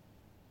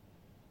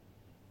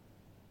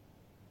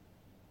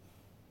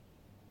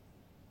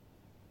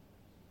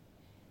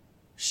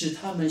使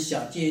他们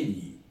想见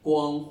你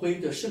光辉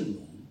的圣容。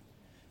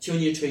求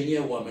你垂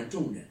念我们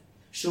众人，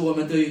使我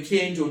们对于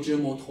天主之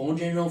母童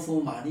真荣福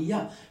玛利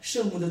亚、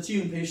圣母的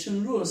敬佩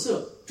圣若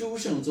瑟、诸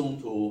圣宗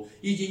徒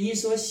以及你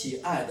所喜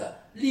爱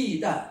的历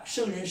代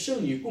圣人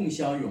圣女共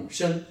享永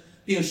生，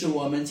并使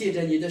我们借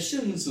着你的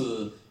圣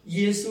子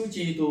耶稣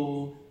基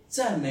督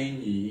赞美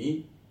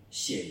你、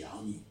显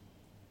扬你。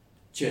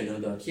全能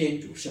的天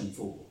主圣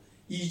父，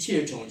一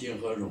切崇敬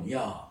和荣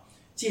耀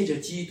借着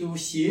基督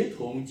协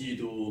同基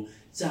督，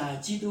在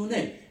基督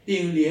内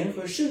并联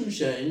合圣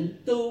神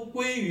都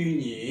归于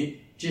你，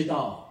直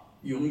到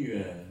永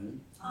远。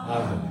阿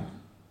门。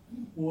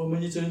我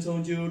们已遵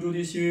从救主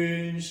的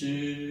训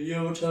示，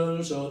又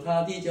承受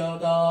他的教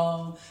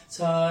导，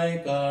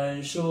才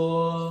敢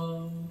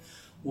说：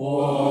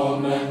我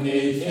们的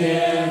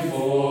天父，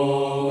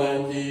我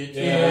们的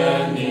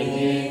愿你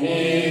的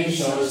名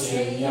受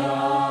宣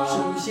扬，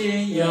首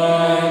先要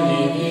愿你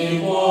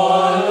的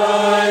国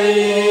来临，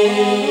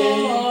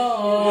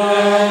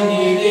愿你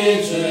的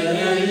旨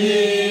意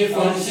奉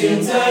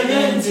行在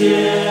人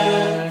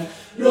间，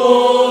如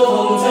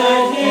同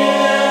在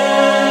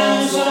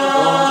天上。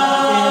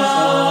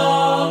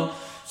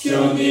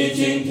求你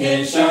今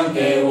天赏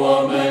给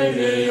我们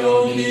日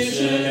用的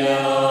食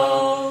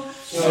粮，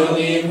求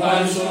你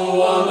宽恕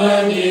我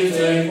们的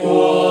罪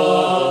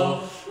过，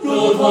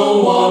如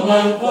同我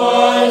们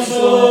宽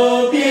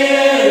恕别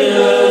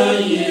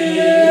人一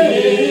样。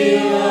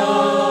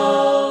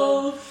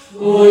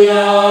不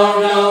要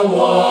让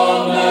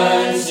我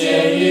们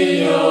陷于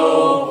诱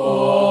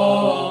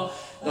惑，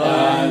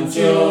但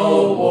救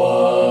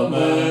我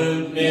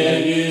们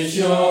免于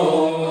凶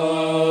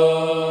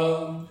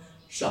恶。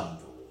上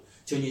主，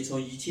求你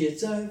从一切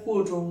灾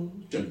祸中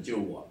拯救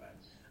我们，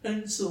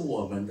恩赐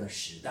我们的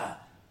时代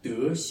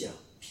得享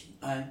平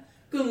安，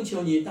更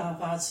求你大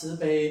发慈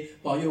悲，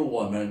保佑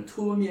我们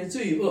脱灭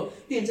罪恶，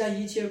并在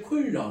一切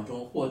困扰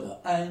中获得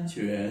安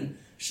全，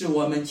使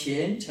我们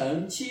虔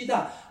诚期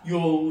待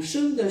永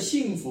生的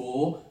幸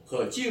福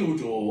和救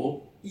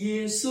主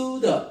耶稣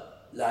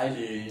的来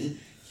临。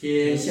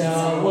天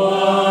下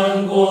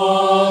万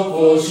国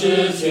不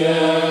是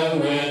权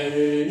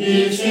威，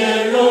一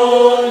切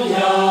荣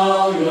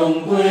耀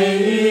永归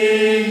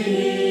于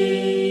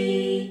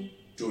你。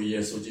主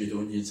耶稣基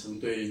督，你曾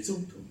对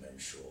宗徒们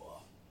说：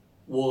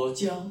我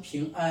将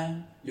平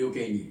安留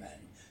给你们，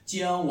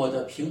将我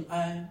的平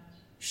安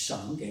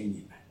赏给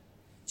你们。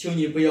求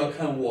你不要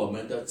看我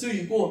们的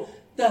罪过，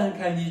但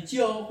看你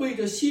教会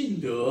的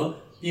信德，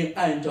并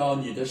按照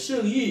你的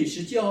圣意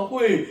使教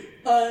会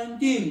安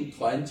定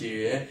团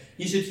结。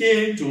你是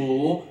天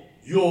主，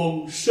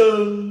永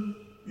生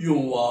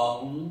永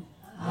王。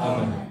阿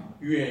门。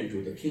愿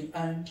主的平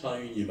安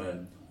常与你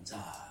们同在，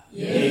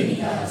也与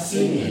你的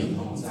心灵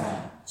同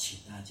在。请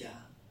大家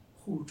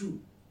互助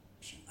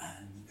平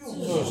安。祝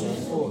神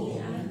父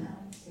平安。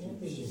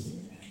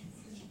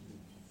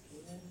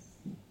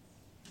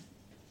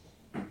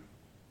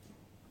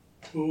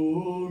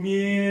不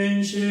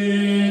免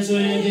是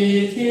罪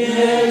的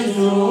天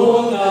主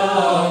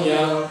羔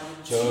羊，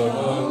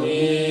求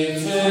你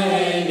垂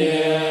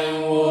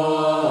怜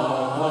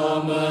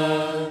我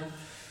们。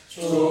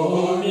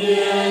出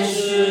免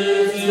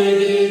是罪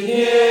的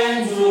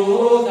天主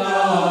羔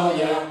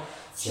羊，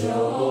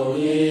求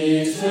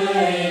你垂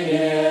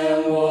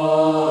怜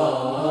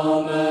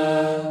我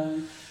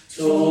们。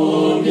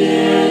出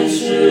免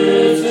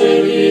是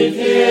罪的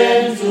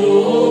天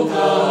主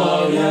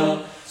羔羊，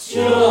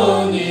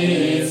求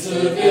你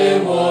赐给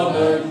我们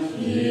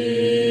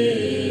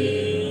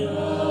平安。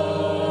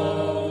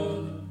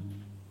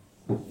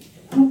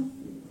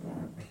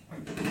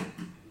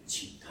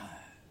请看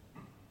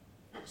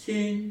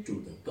天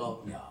主的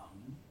羔羊，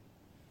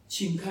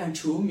请看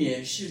除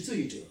免是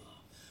罪者，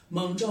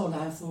蒙召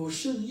来赴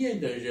盛宴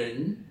的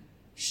人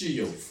是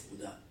有福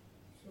的。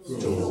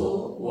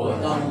主，我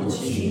当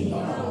请你到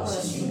我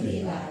心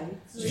里来，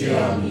只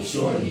要你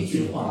说一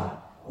句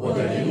话，我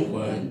的灵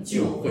魂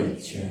就会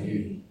痊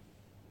愈。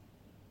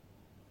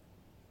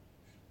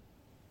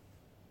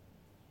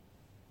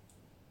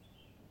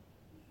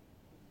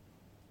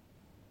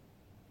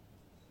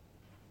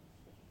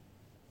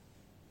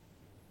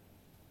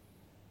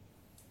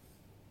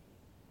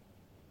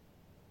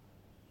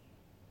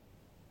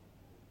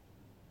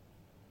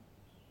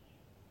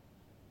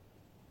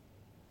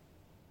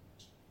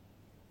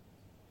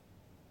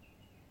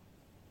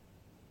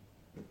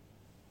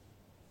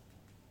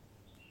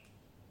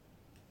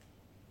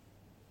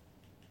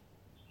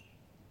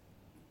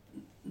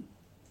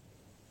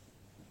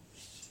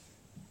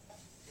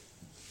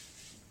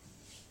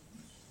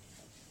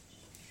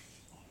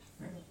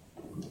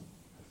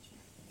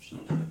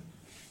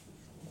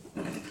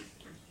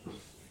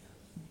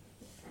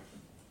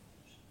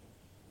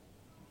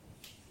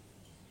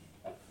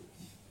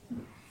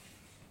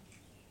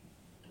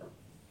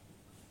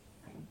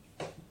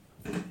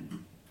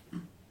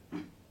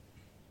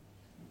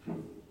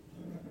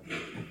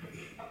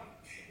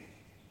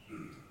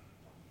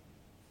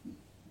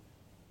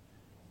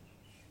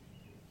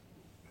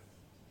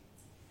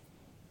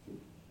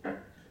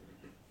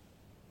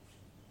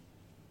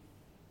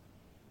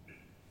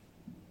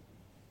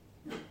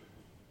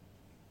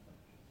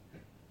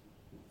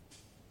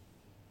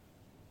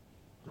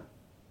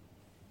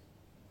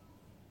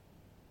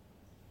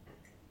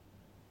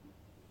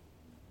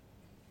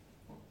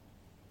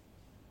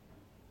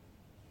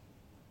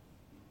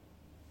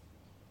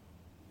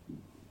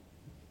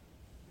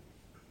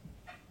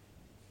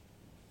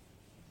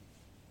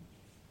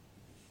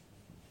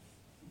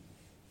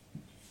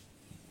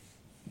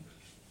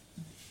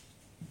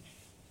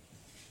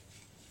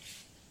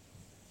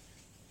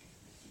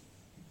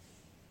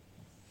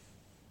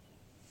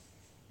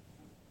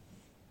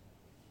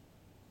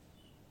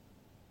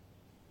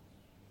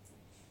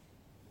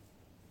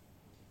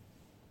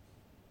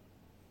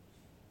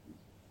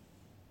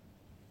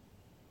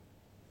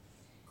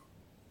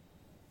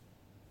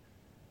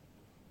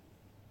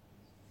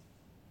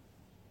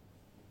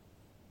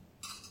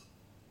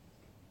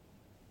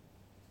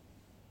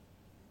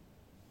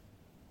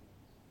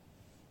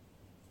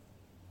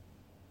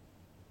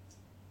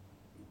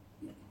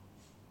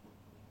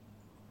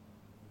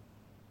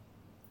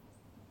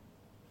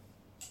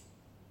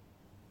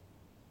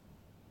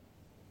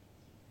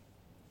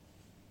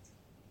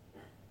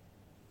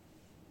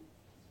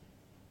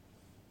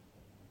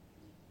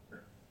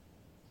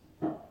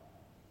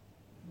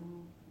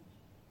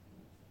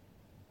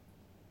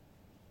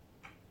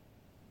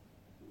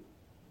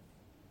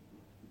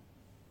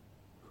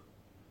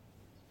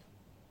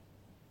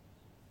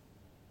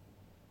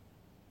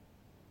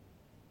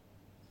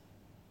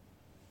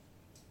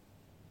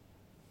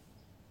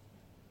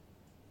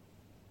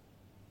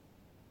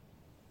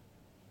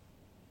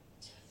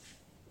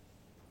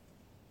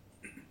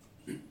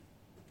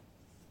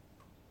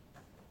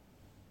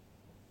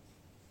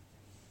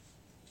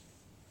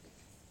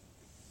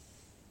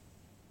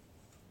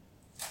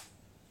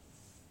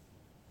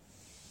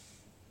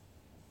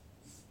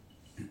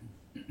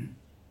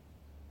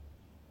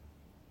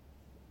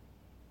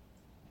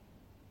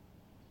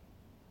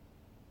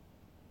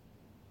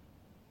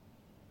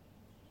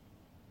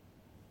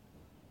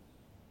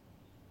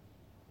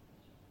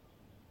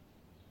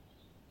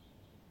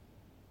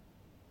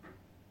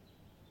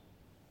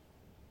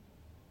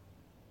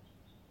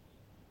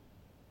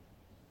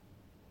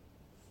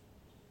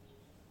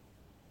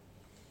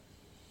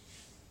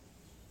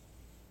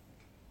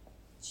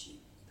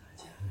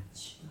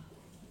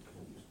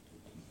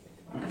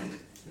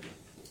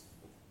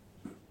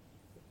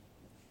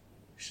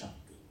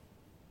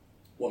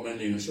们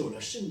领受了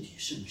圣体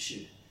圣事，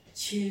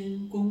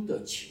谦恭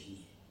地求你，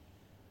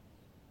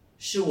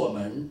使我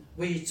们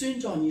为遵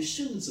照你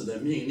圣子的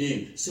命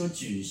令所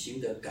举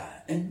行的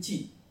感恩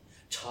祭，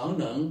常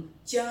能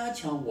加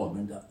强我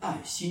们的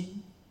爱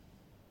心。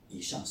以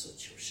上所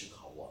求是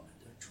靠我们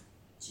的主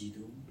基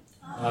督。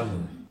阿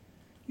门。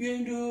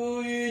愿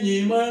主与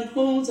你们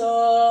同在，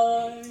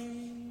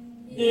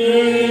与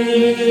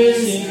你的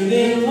心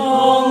灵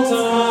同在。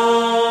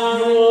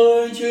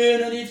愿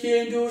全能的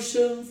天主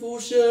圣父、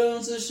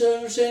圣子、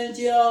圣神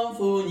降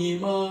福你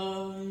们。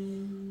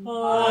阿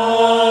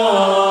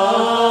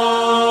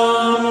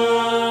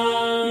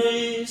门。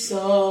弥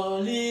撒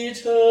礼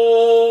成，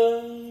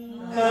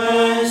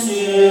感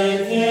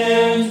谢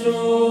天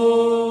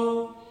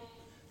主，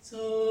赞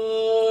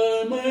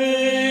美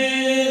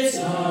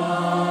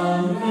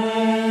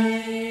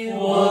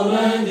我们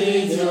的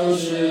救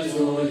世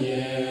主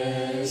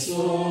耶稣，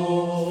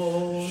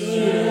是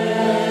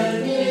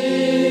你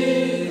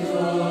歌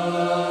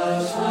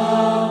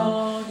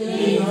唱，因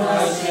他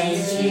献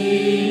起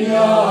了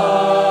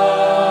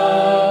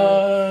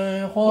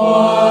爱，欢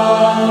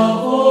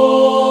呼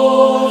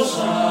上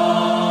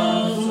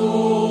主，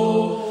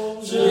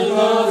至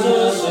高者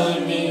生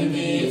命的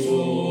主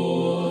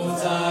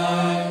宰，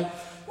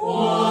光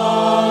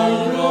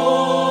荣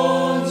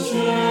全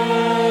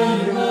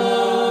能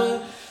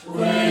归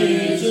于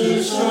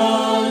至上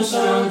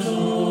上主。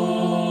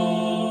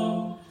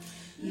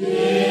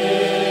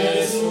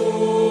耶稣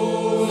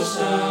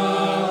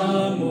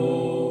上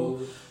母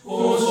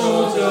护守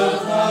着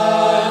他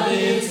的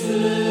子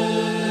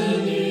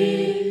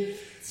女，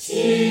亲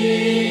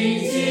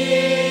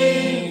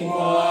近关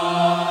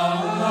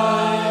爱，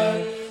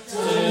真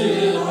日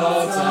好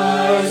在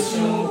胸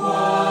怀。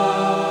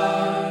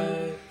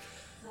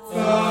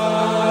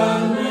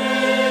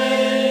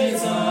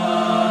赞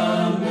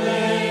美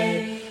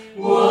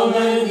我们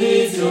的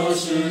救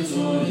世主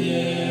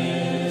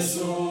耶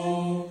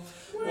稣，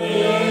为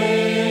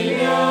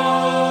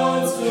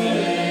了罪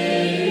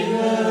人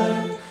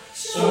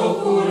受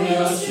苦流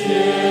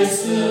血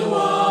死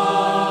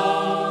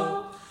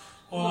亡，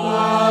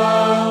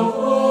欢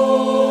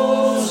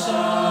呼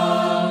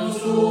上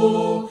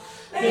主，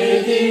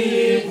被钉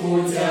于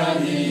苦架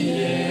的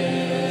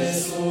耶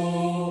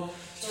稣，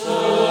成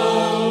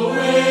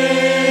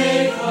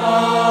为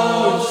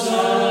靠山，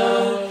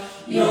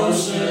永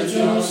世救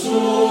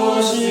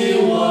赎希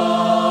望。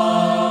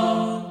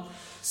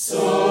颂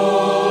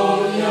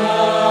扬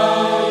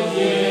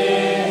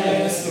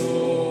耶稣，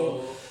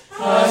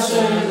他深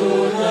入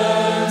人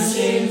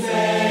心悲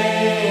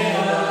哀，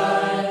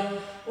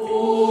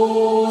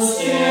无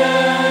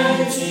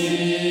限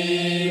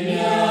奇妙，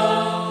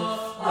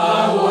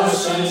把我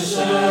深深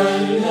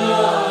地